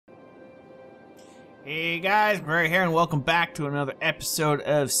Hey guys, MacGhriogair here, and welcome back to another episode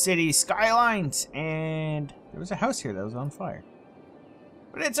of Cities Skylines. And there was a house here that was on fire,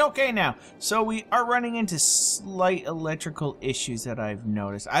 but it's okay now. So we are running into slight electrical issues that I've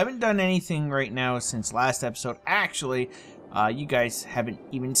noticed. I haven't done anything right now since last episode. Actually, you guys haven't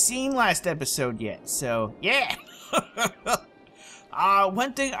even seen last episode yet, so yeah.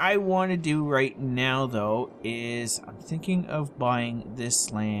 One thing I want to do right now, though, is I'm thinking of buying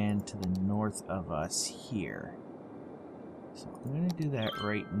this land to the north of us here. So I'm going to do that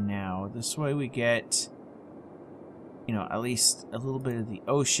right now. This way we get, you know, at least a little bit of the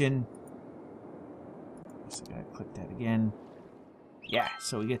ocean. So I gotta click that again. Yeah,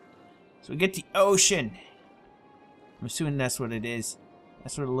 so we get the ocean. I'm assuming that's what it is.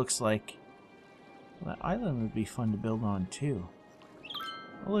 That's what it looks like. Well, that island would be fun to build on too.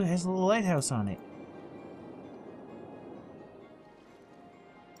 Oh, look, it has a little lighthouse on it.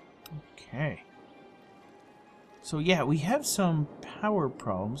 Okay. So yeah, we have some power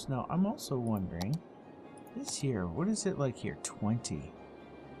problems. Now, I'm also wondering, this here, what is it like here? 20.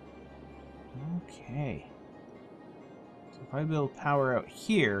 Okay. So if I build power out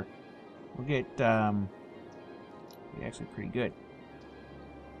here, we'll get, actually pretty good.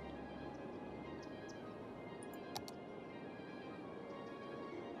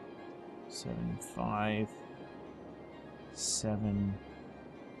 7, 5, 7,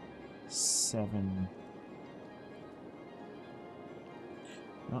 7.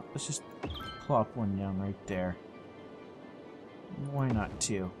 No, let's just plop one down right there. Why not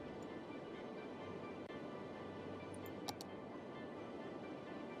 2?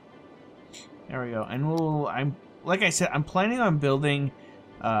 There we go. And like I said, I'm planning on building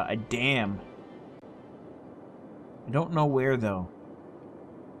a dam. I don't know where though.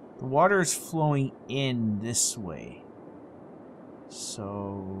 The water is flowing in this way.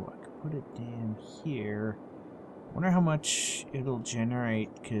 So I could put a dam here. I wonder how much it'll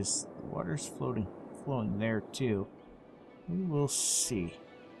generate, because the water's flowing there too. We will see.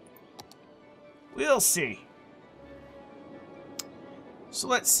 We'll see. So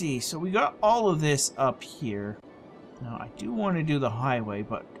let's see. So we got all of this up here. Now I do want to do the highway,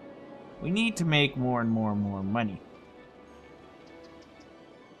 but we need to make more and more money.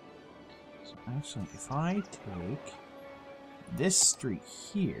 Actually, if I take this street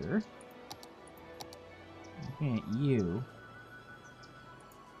here, looking at you,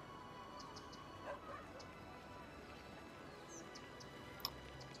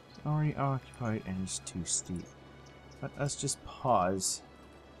 it's already occupied and it's too steep. Let us just pause,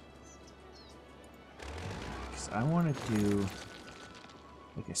 because I want to do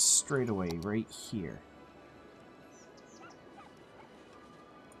like a straightaway right here.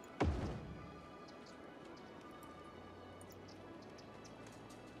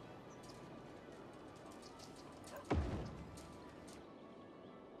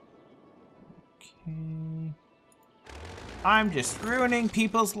 I'm just ruining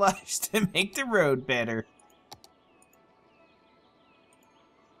people's lives to make the road better.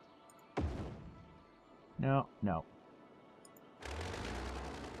 No, no.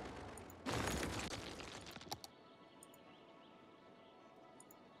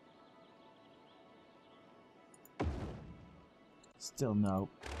 Still no.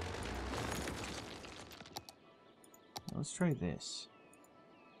 Let's try this.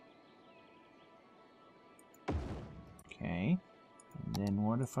 Okay, and then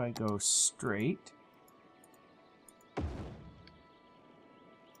what if I go straight? Okay,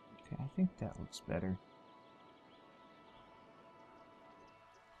 I think that looks better.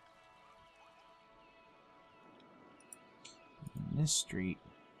 And this street,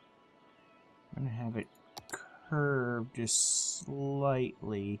 I'm gonna have it curved just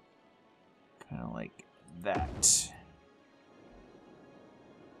slightly, kind of like that.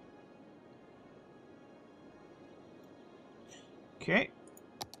 Okay,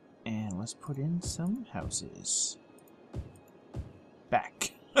 and let's put in some houses.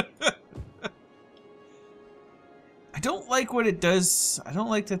 Back. I don't like what it does. I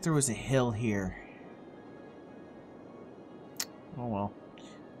don't like that there was a hill here. Oh well.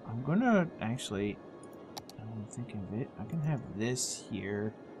 I'm gonna actually, I don't think of it. I can have this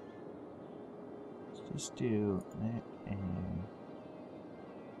here. Let's just do that and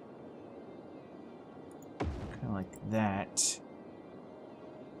kind of like that.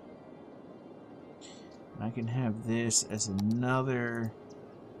 I can have this as another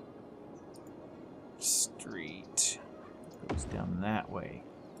street. It goes down that way.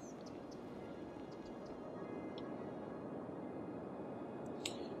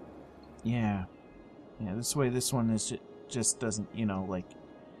 Yeah. Yeah, this way this one is just doesn't, you know, like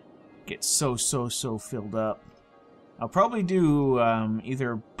get so filled up. I'll probably do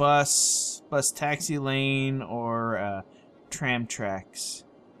either bus taxi lane or tram tracks.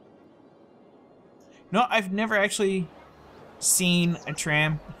 No, I've never actually seen a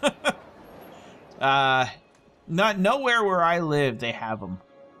tram. Not nowhere where I live they have them.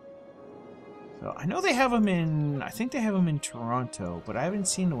 So I know they have them in, I think they have them in Toronto, but I haven't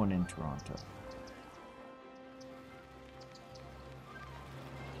seen one in Toronto.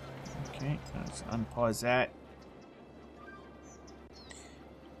 Okay, let's unpause that.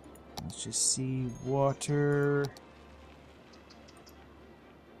 Let's just see water.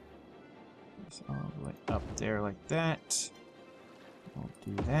 It's all the way up there like that. I'll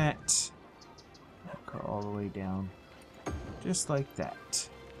do that. Go all the way down, just like that.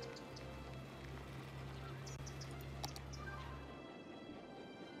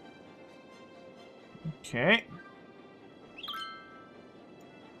 Okay.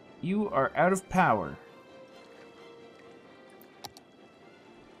 You are out of power.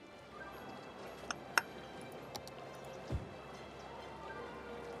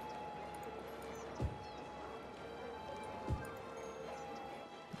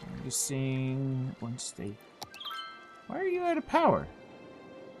 I'm just seeing once they... Why are you out of power?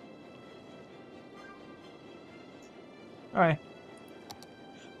 Alright.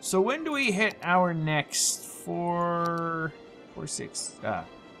 So when do we hit our next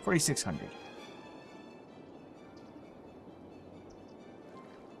 4,600?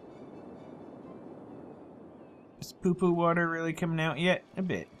 Is poo-poo water really coming out yet? A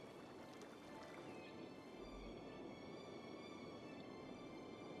bit.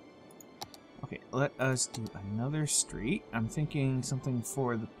 Okay, let us do another street. I'm thinking something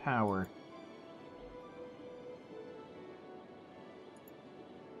for the power.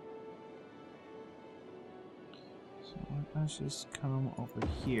 Let's just come over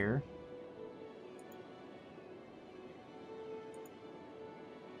here.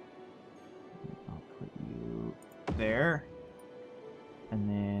 I'll put you there. And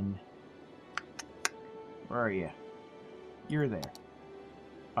then... Where are you? You're there.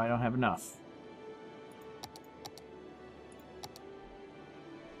 I don't have enough.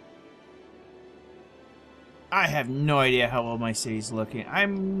 I have no idea how well my city's looking.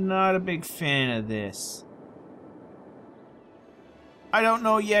 I'm not a big fan of this. I don't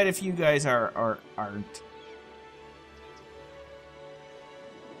know yet if you guys aren't.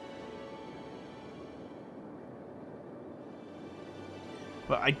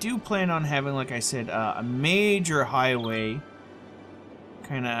 But I do plan on having, like I said, a major highway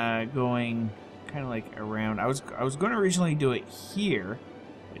kind of going kind of like around. I was going to originally do it here,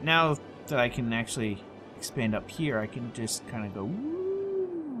 but now that I can actually expand up here, I can just kind of go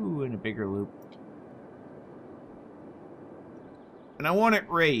woo in a bigger loop. And I want it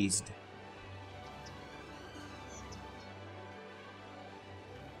raised.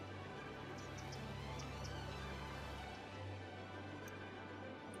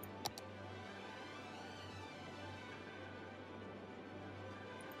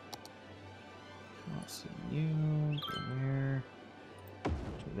 I'll see you go there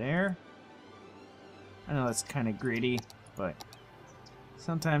to there. I know that's kind of gritty, but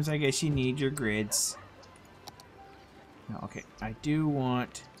sometimes I guess you need your grids. Okay, I do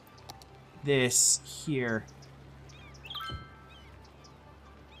want this here.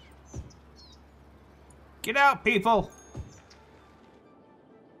 Get out, people!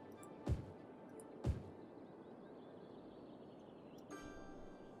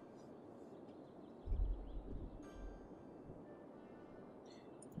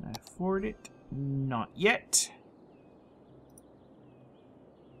 Can I afford it? Not yet.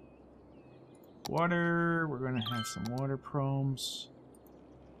 Water, we're going to have some water proms.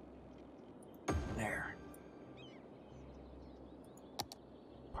 There.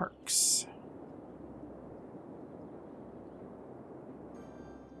 Parks.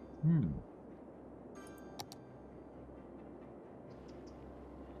 I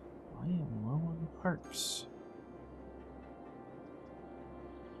am low on parks.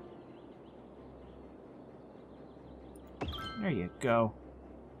 There you go.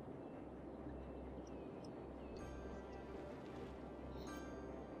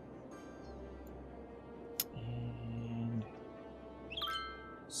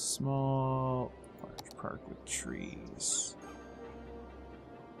 Small, large park with trees.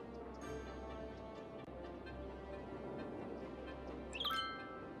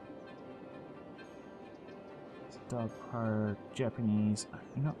 Dog park, Japanese.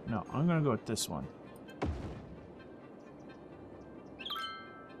 No, I'm gonna go with this one.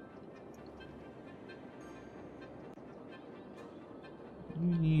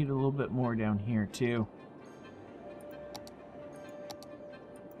 You need need a little bit more down here too.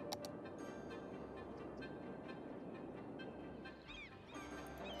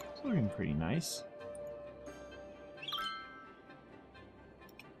 It's looking pretty nice.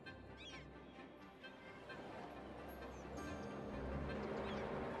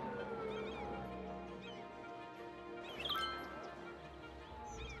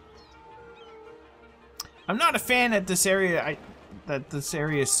 I'm not a fan that this area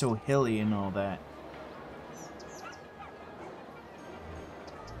is so hilly and all that.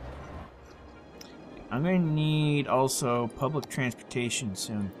 I'm gonna need also public transportation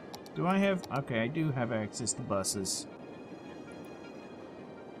soon. Do I have? Okay, I do have access to buses.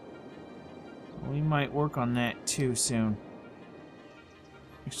 We might work on that too soon.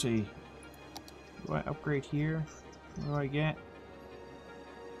 Actually, do I upgrade here? What do I get?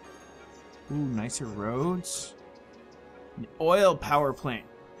 Ooh, nicer roads. An oil power plant.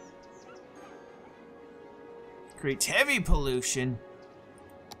 Creates heavy pollution.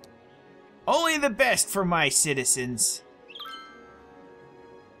 Only the best for my citizens.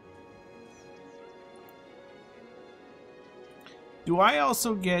 Do I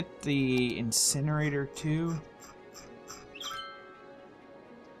also get the incinerator too?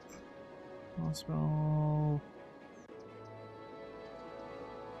 Possible.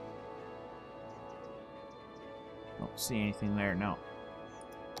 Don't see anything there, no.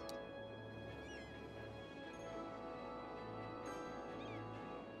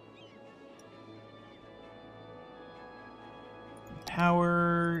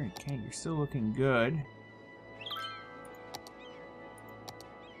 Power. Okay, you're still looking good.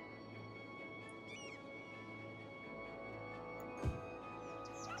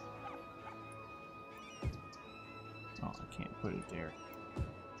 Oh, I can't put it there.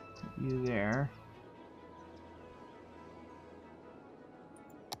 Put you there.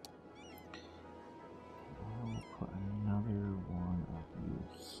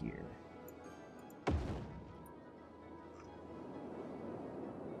 Here.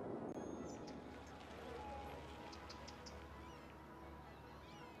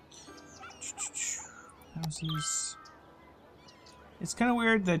 Houses. It's kind of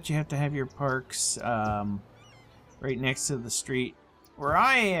weird that you have to have your parks right next to the street. Where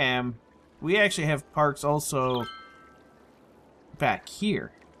I am, we actually have parks also back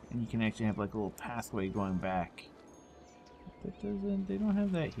here, and you can actually have like a little pathway going back. That doesn't, they don't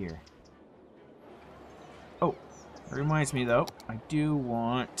have that here. Oh, it reminds me though, I do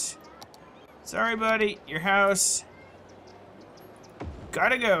want... Sorry buddy, your house.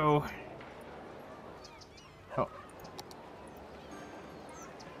 Gotta go. Oh.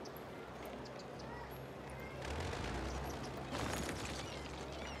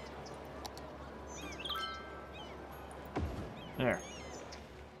 There.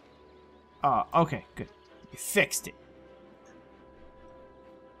 Ah, okay, good. You fixed it.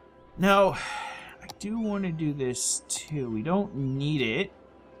 Now, I do want to do this too. We don't need it,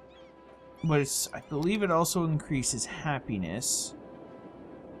 but it's, I believe it also increases happiness.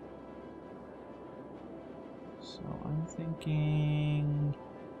 So I'm thinking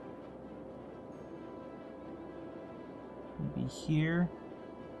maybe here.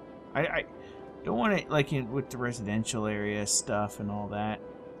 I don't want it like in with the residential area stuff and all that.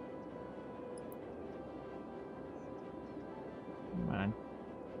 Come on.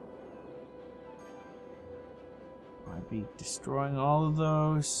 I'd be destroying all of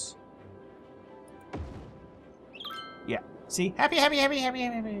those. Yeah. See? Happy, happy, happy, happy,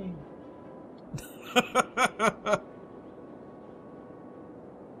 happy, happy.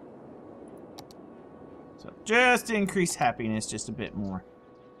 So just increase happiness just a bit more.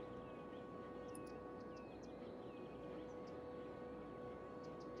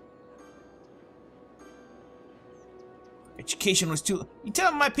 Education was too... You tell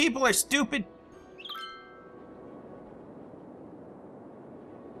them my people are stupid?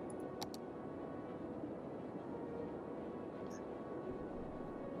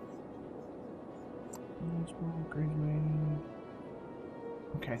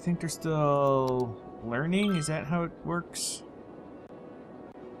 Okay, I think they're still learning. Is that how it works?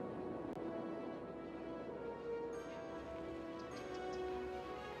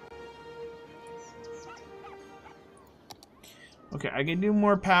 Okay, I can do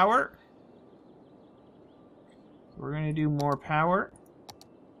more power. We're gonna do more power.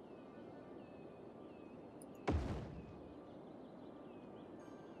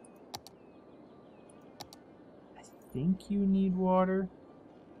 I think you need water.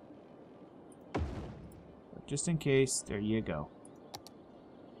 But just in case, there you go.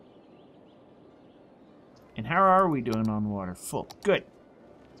 And how are we doing on water? Full. Good.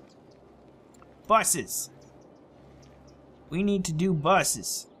 Buses. We need to do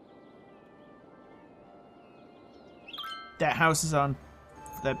buses. That house is on.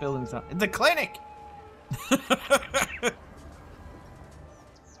 That building's on. The clinic!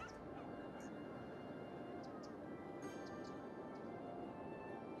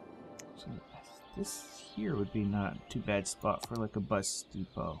 So this here would be not too bad spot for like a bus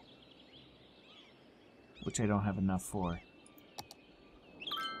depot. Which I don't have enough for.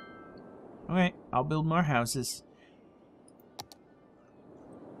 Okay, I'll build more houses.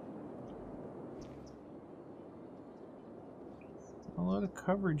 A lot of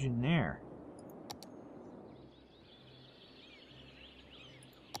coverage in there.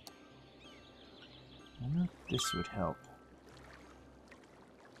 I wonder if this would help.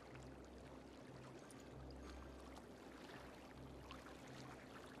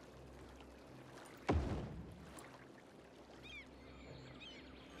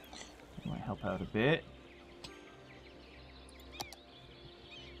 Might help out a bit.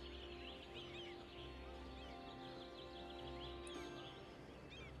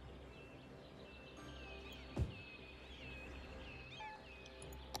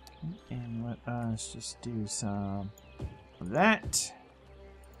 And let us just do some of that.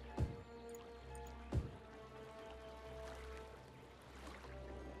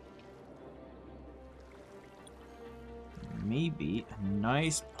 Maybe a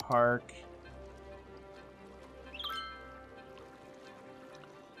nice park.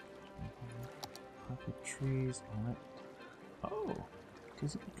 Park with trees. Oh,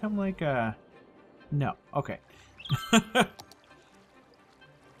 does it become like a... No, okay.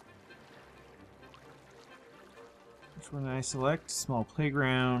 Which one did I select? Small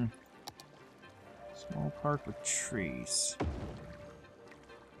playground. Small park with trees.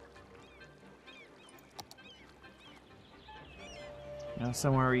 You know,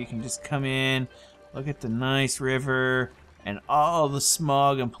 somewhere where you can just come in, look at the nice river, and all the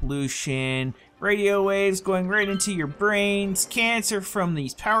smog and pollution, radio waves going right into your brains, cancer from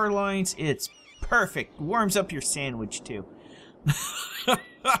these power lines. It's perfect. Warms up your sandwich too.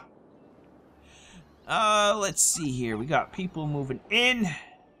 Let's see here. We got people moving in.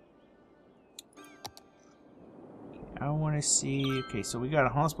 Okay, I want to see. Okay, so we got a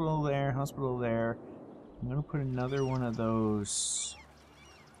hospital there, hospital there. I'm going to put another one of those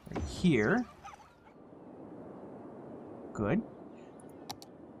right here. Good.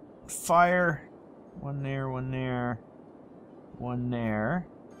 Fire. One there, one there, one there.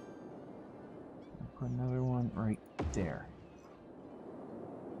 I'll put another one right there.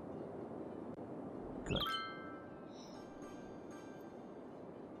 Good.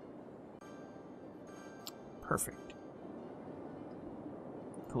 Perfect.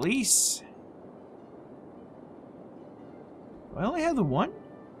 Police. Do I only have the one?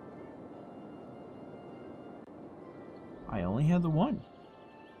 I only have the one.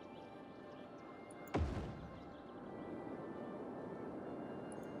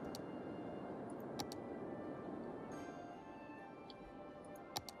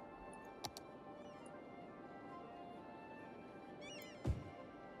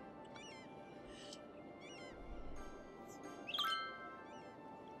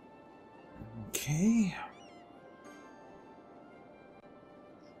 Okay.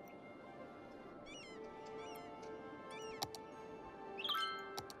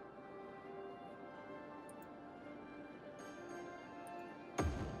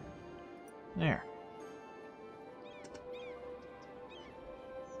 There.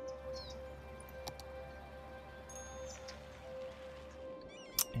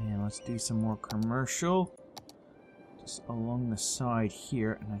 And let's do some more commercial. Just along the side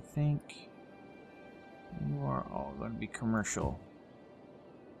here, and I think you are all going to be commercial.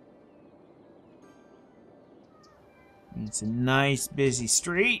 It's a nice busy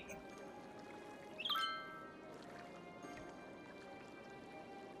street.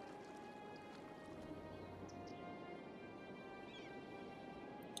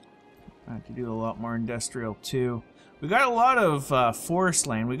 I have to do a lot more industrial too. We got a lot of forest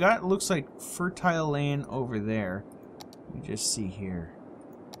land. We got, looks like, fertile land over there. Let me just see here.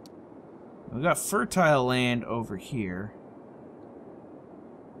 We got fertile land over here.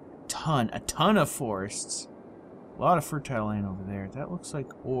 A ton of forests. A lot of fertile land over there. That looks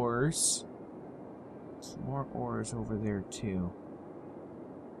like ores. Some more ores over there too.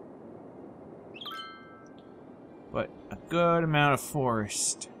 But a good amount of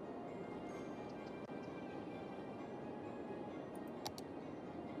forest.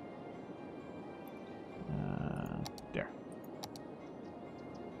 There.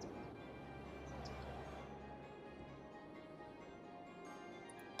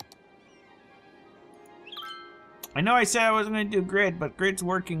 I know I said I wasn't going to do grid, but grid's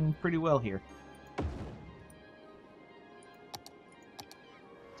working pretty well here.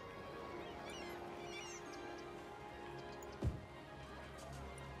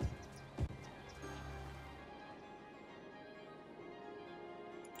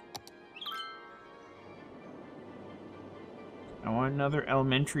 I want another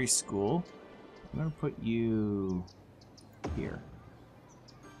elementary school. I'm going to put you here.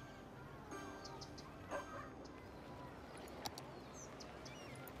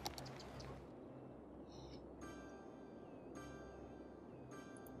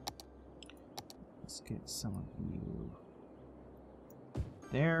 Let's get some of you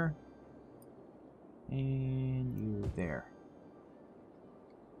there. And you there.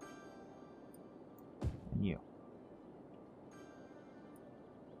 And you.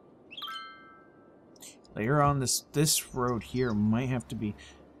 Later on, this road here might have to be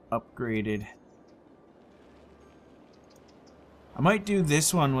upgraded. I might do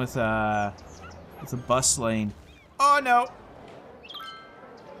this one with a bus lane. Oh no!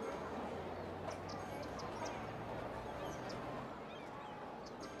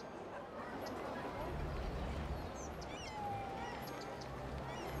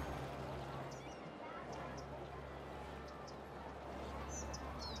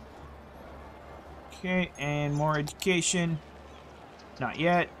 Okay, and more education. Not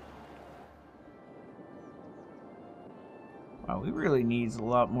yet. Wow, we really need a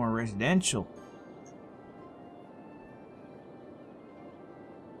lot more residential.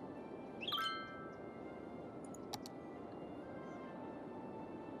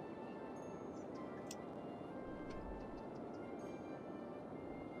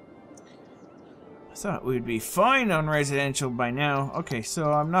 I thought we'd be fine on residential by now. Okay,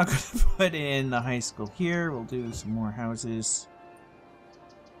 so I'm not going to put in the high school here. We'll do some more houses.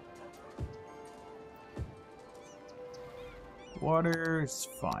 Water is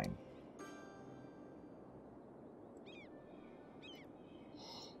fine.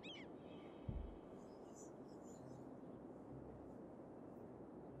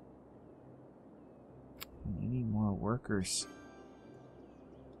 We need more workers.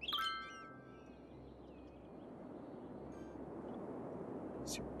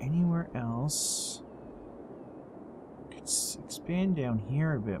 Is there anywhere else? Let's expand down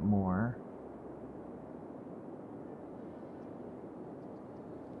here a bit more.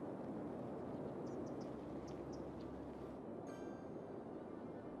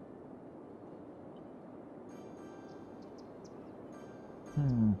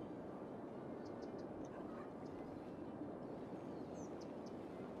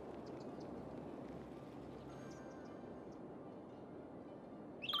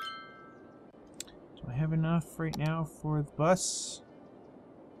 Do I have enough right now for the bus?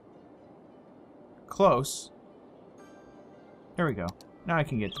 Close. There we go. Now I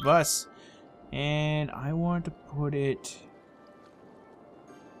can get the bus. And I want to put it...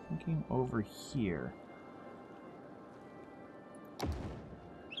 thinking over here.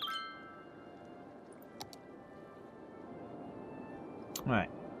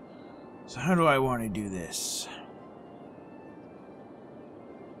 Alright. So how do I want to do this?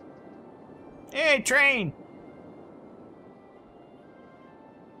 Hey, train!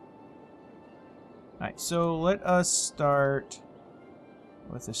 Alright, so let us start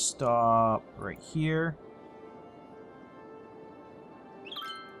with a stop right here.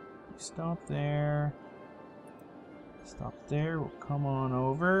 Stop there. Stop there. We'll come on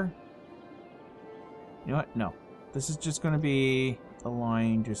over. You know what? No. This is just going to be a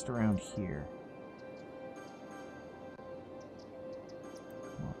line just around here.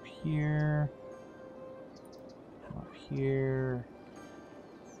 Come up here. Come up here.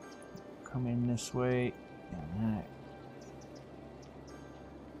 Come in this way. And that.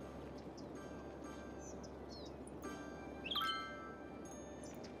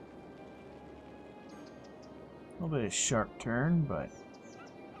 A little bit of sharp turn, but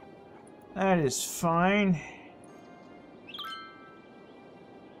that is fine.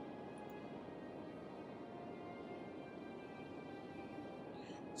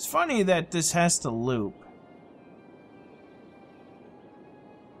 It's funny that this has to loop.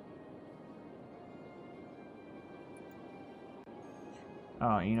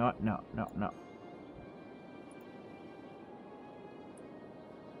 Oh, you know what? No, no, no.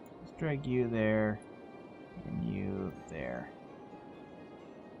 Let's drag you there. And you there.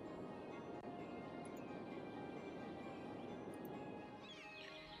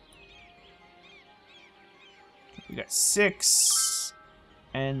 We got 6,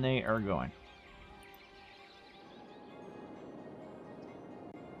 and they are going.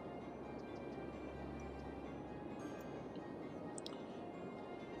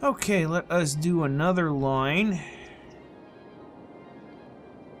 Okay, let us do another line.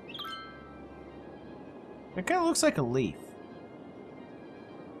 It kind of looks like a leaf.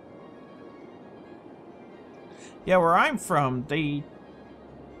 Yeah, where I'm from, the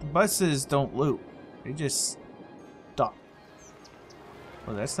buses don't loop. They just stop.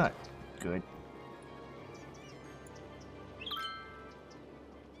 Well, that's not good.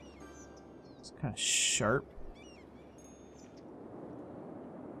 It's kind of sharp.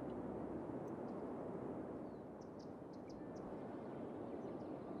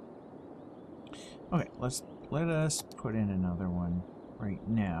 Okay, let us put in another one right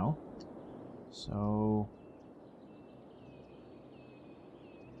now. So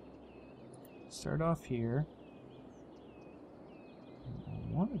start off here.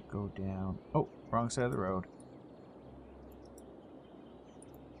 I want to go down. Oh, wrong side of the road.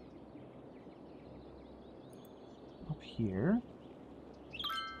 Up here.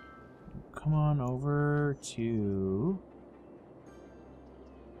 Come on over to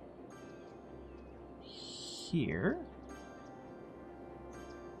here.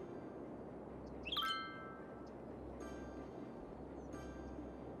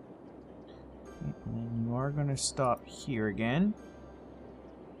 And then you are going to stop here again.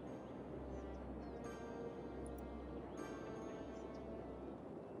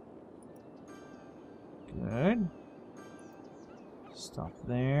 Good. Stop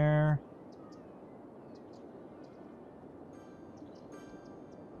there.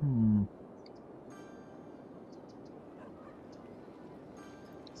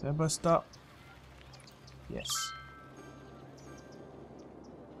 Is that a bus stop? Yes.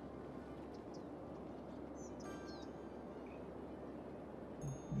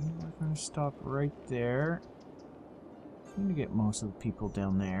 We're going to stop right there. Seem to get most of the people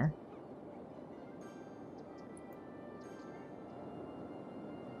down there.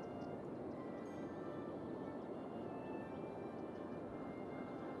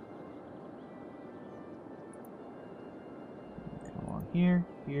 Here,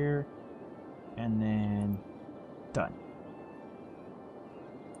 here, and then done.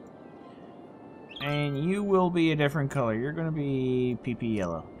 And you will be a different color. You're going to be PP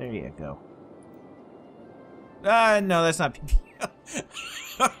yellow. There you go. No, that's not PP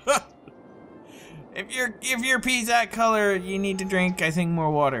yellow. If your pee's that color, you need to drink, I think,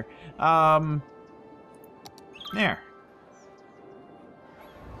 more water. There.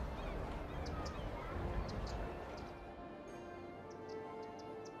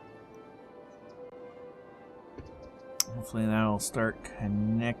 Hopefully that'll start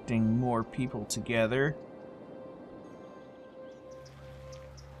connecting more people together.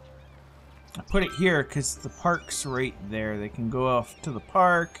 I put it here because the park's right there. They can go off to the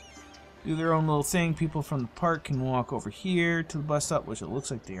park, do their own little thing. People from the park can walk over here to the bus stop, which it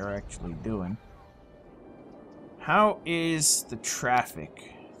looks like they are actually doing. How is the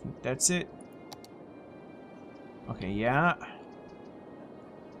traffic? I think that's it. Okay, yeah.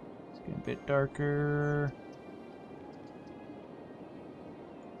 It's getting a bit darker.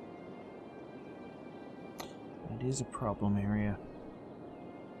 It is a problem area.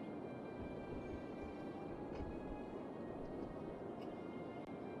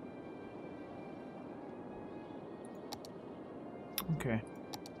 Okay.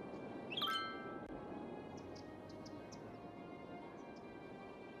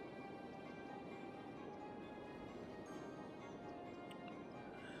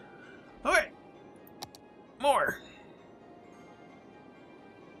 Okay. More.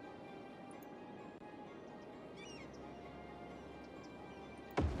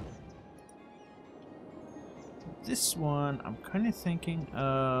 This one, I'm kind of thinking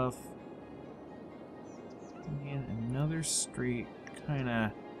of again another street, kind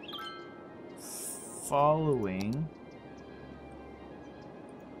of following.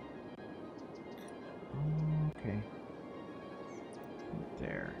 Okay, right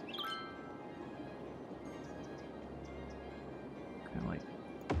there, kind of like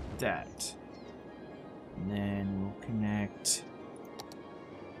that, and then we'll connect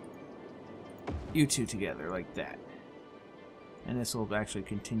you two together like that. And this will actually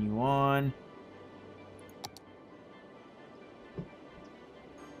continue on.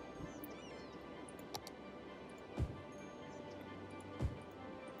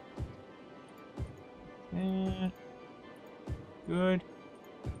 And good.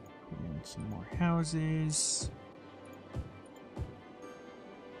 Put in some more houses.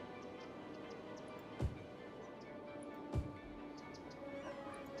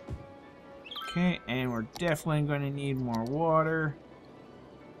 Okay, and we're definitely going to need more water.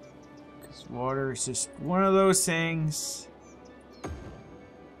 Because water is just one of those things.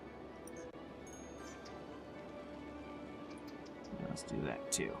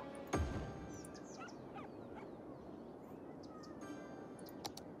 too.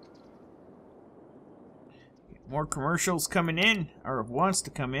 More commercials coming in, or wants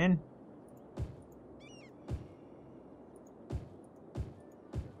to come in.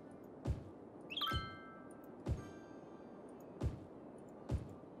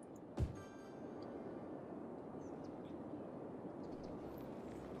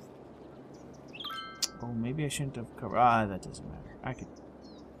 Oh, maybe I shouldn't have covered. Ah, that doesn't matter. I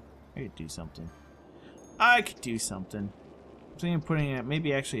could do something. I could do something. I'm thinking of putting it,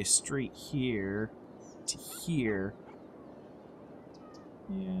 maybe actually a street here to here.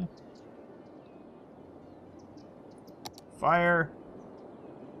 Yeah. Fire.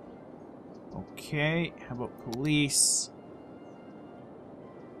 Okay. How about police?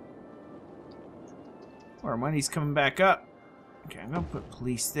 Our money's coming back up. Okay, I'm gonna put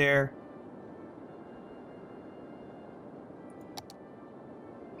police there.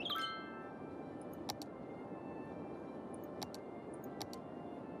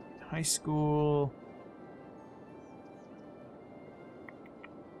 High school.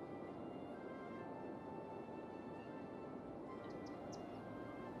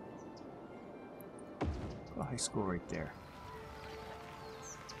 Put a high school right there.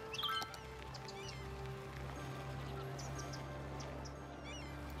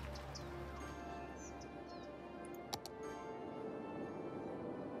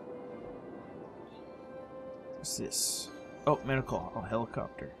 What's this? Oh, medical. Oh,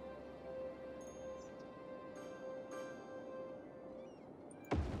 helicopter.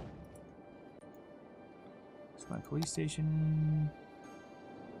 My police station.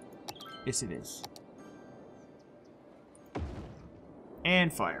 Yes, it is.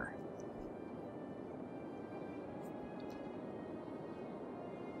 And fire.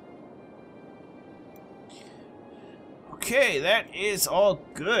 Okay, that is all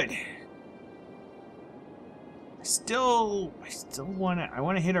good. I still want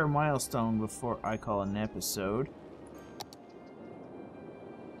to hit our milestone before I call an episode.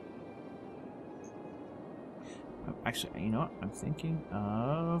 Actually, you know what? I'm thinking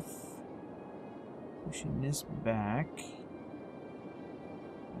of pushing this back.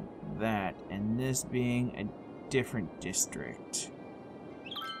 Like that, and this being a different district.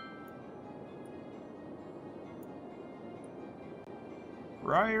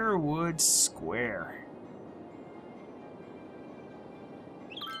 Briarwood Square.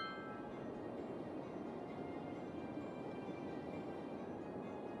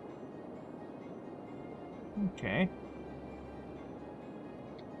 Okay.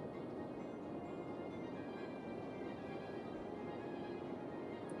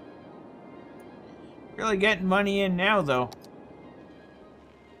 Really getting money in now, though.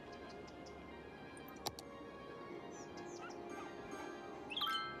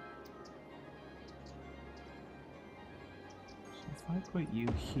 So if I put you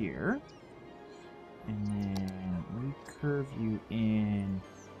here, and then we curve you in,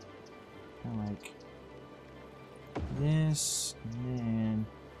 kind of like this, and then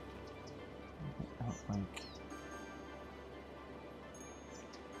out like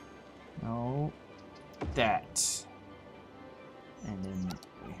no, that, and then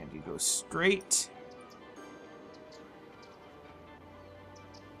we have you go straight.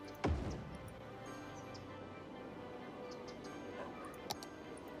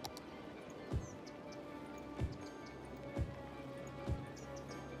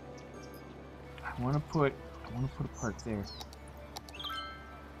 I want to put a park there.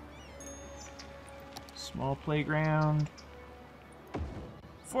 Small playground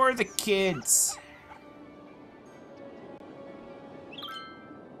for the kids.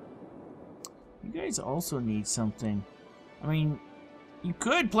 You guys also need something. I mean, you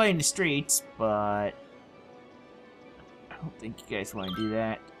could play in the streets, but I don't think you guys want to do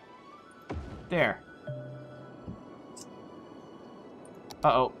that. There.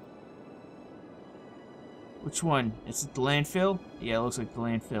 Uh-oh. Which one? Is it the landfill? Yeah, it looks like the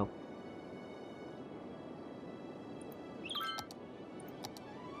landfill.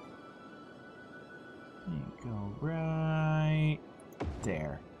 There you go, right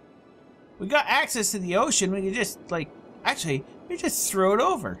there. We got access to the ocean. We can just, like, actually, we just throw it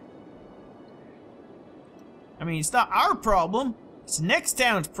over. I mean, it's not our problem. It's the next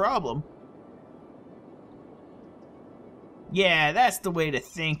town's problem. Yeah, that's the way to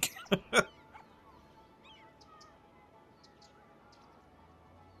think. There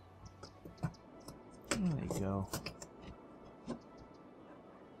you go.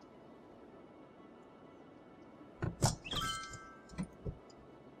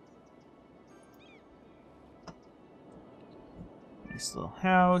 Nice little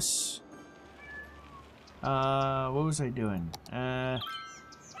house. What was I doing?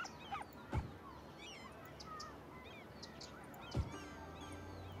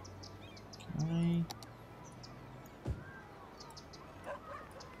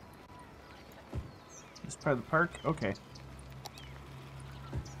 This part of the park? Okay.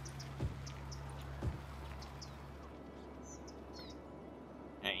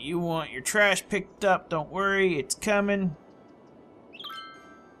 Now you want your trash picked up, don't worry, it's coming.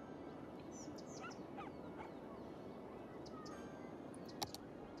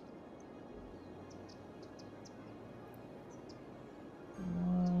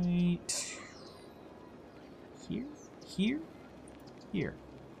 Here.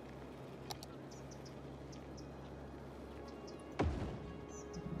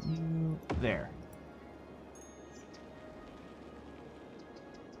 You there.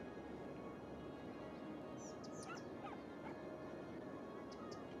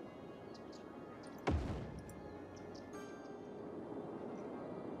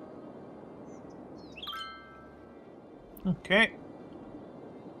 Okay.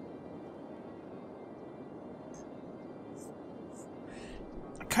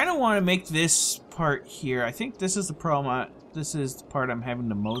 I kind of want to make this part here. I think this is the problem. This is the part I'm having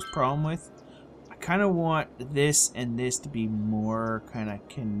the most problem with. I kind of want this and this to be more kind of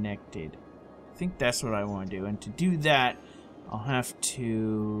connected. I think that's what I want to do. And to do that, I'll have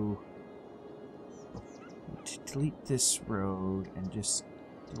to delete this road and just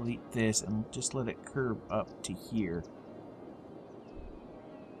delete this and just let it curve up to here.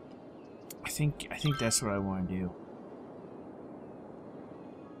 I think that's what I want to do.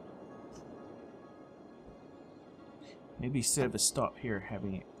 Maybe instead of a stop here,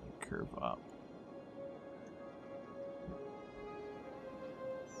 having it curve up.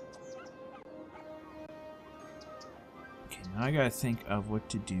 Okay, now I gotta think of what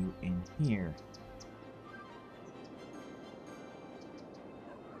to do in here.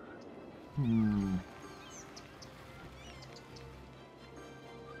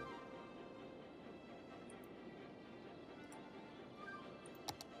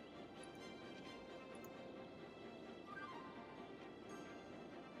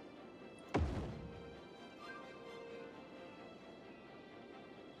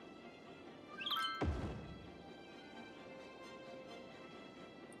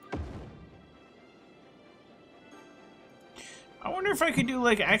 I wonder if I could do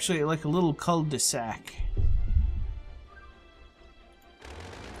actually like a little cul-de-sac.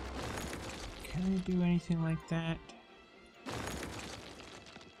 Can I do anything like that? I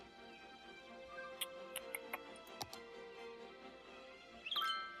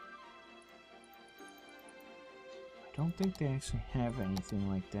don't think they actually have anything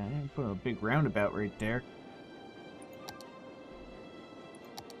like that. I put a big roundabout right there.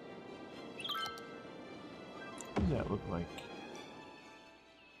 What does that look like?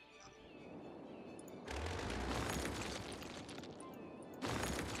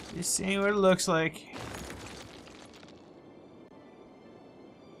 Just seeing what it looks like.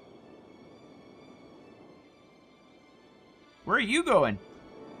 Where are you going?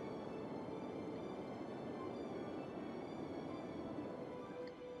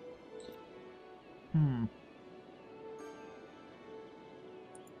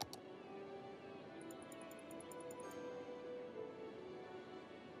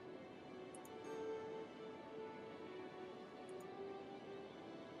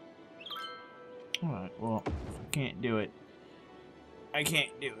 Alright, well, if I can't do it, I can't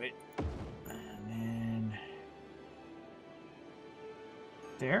do it. And then...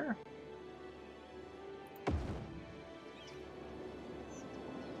 there?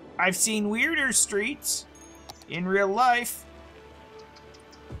 I've seen weirder streets in real life.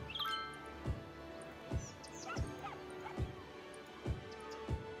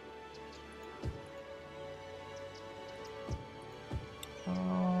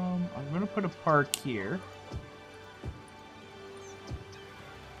 I'm gonna put a park here.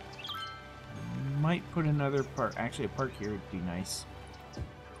 Might put another park. Actually, a park here would be nice.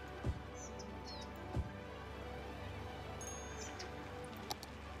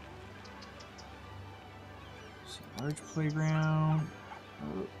 Large playground.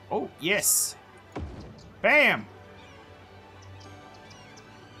 Oh, yes! Bam!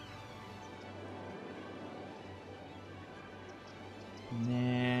 And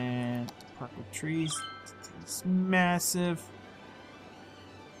then park with trees. It's massive.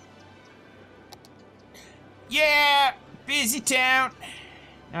 Yeah! Busy town!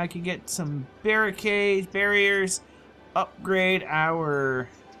 Now I can get some barriers, upgrade our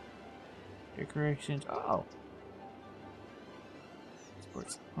decorations. Oh.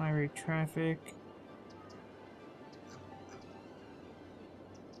 Supports highway traffic.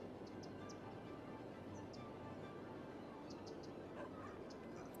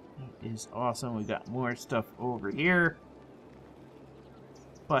 That is awesome. We got more stuff over here.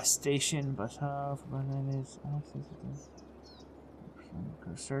 Bus station, bus hub,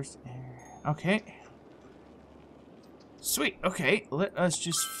 okay. Sweet, okay, let us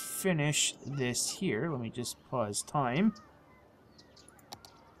just finish this here. Let me just pause time.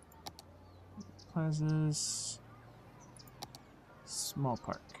 Plazas. Small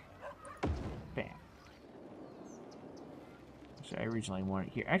park. Bam. Actually, I originally wanted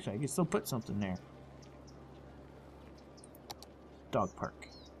it here. Actually, I can still put something there. Dog park.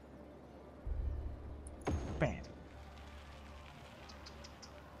 Bam.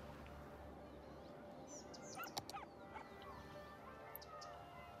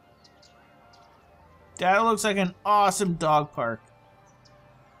 That looks like an awesome dog park.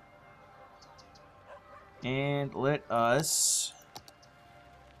 And let us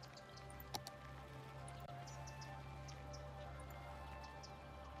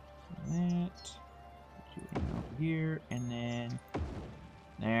that put you over here and then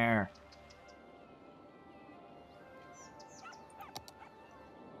there.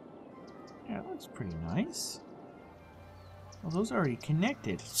 Yeah, that looks pretty nice. Well, those are already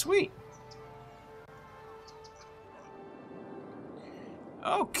connected. Sweet.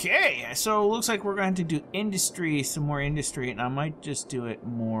 Okay, so it looks like we're going to do industry, some more industry, and I might just do it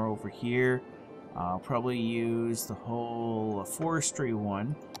more over here. I'll probably use the whole forestry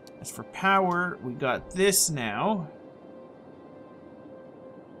one. As for power, we got this now.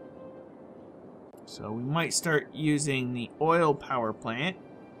 So we might start using the oil power plant.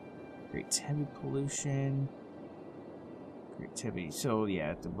 Creates heavy pollution. Creates heavy, so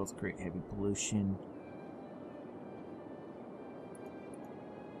yeah, they both create heavy pollution.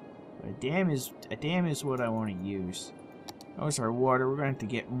 A dam is what I want to use. That our water. We're going to have to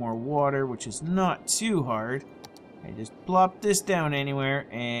get more water, which is not too hard. I just plop this down anywhere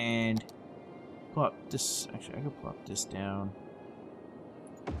and plop this. Actually, I could plop this down.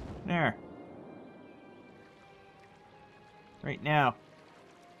 There. Right now.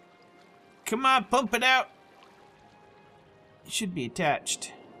 Come on, pump it out. It should be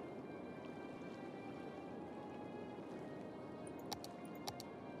attached.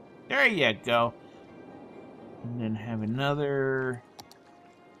 There you go. And then have another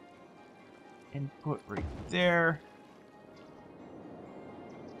input right there.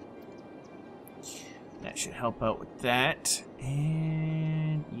 That should help out with that.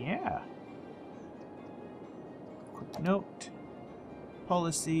 And yeah. Quick note.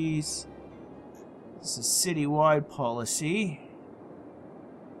 Policies. This is citywide policy.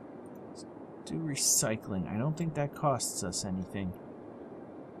 Let's do recycling. I don't think that costs us anything.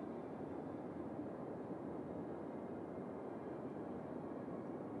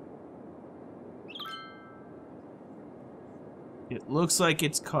 It looks like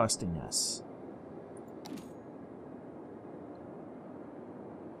it's costing us.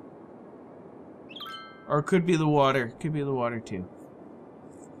 Or it could be the water. It could be the water too.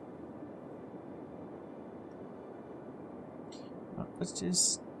 Oh, let's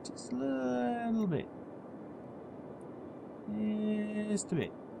just a little bit. Just a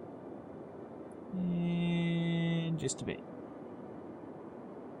bit. And just a bit.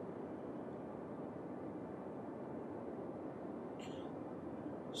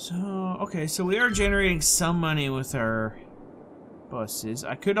 So, okay, so we are generating some money with our buses.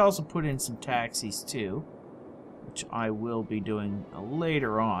 I could also put in some taxis too, which I will be doing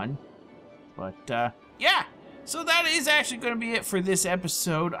later on. But, yeah! So that is actually going to be it for this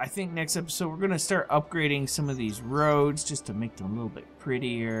episode. I think next episode we're going to start upgrading some of these roads just to make them a little bit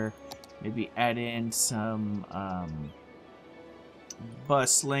prettier. Maybe add in some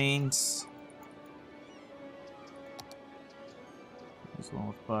bus lanes. There's one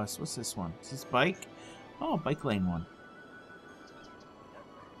with bus. What's this one? Is this bike? Oh, bike lane one.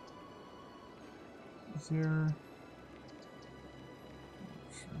 Is there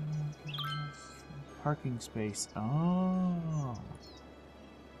parking space? Oh.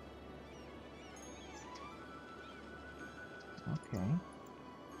 Okay.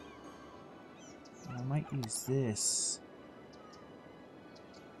 I might use this.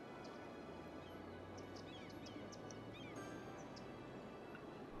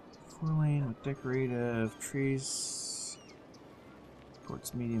 4-lane with decorative trees.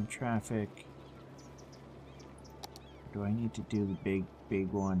 Supports medium traffic. Or do I need to do the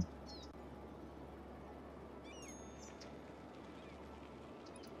big one?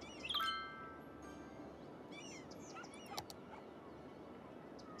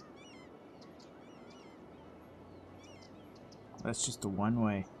 that's just a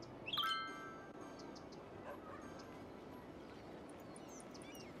one-way.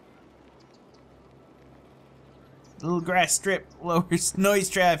 Little grass strip lowers noise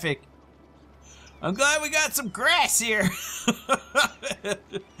traffic. I'm glad we got some grass here.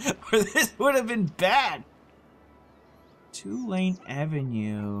 Or this would have been bad. 2-lane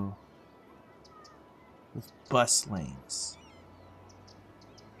avenue with bus lanes.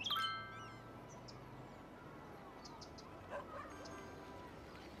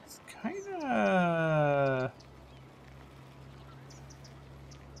 It's kinda...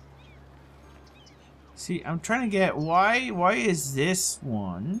 See, I'm trying to get why is this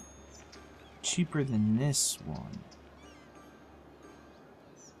one cheaper than this one?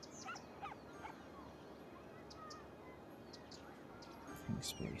 Parking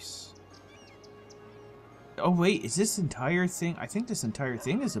space. Oh wait, is this entire thing? I think this entire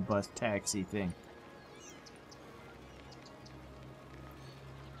thing is a bus taxi thing.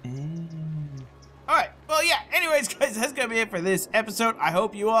 Alright, well yeah, anyways guys, that's gonna be it for this episode. I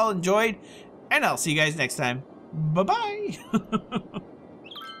hope you all enjoyed, and I'll see you guys next time. Bye-bye!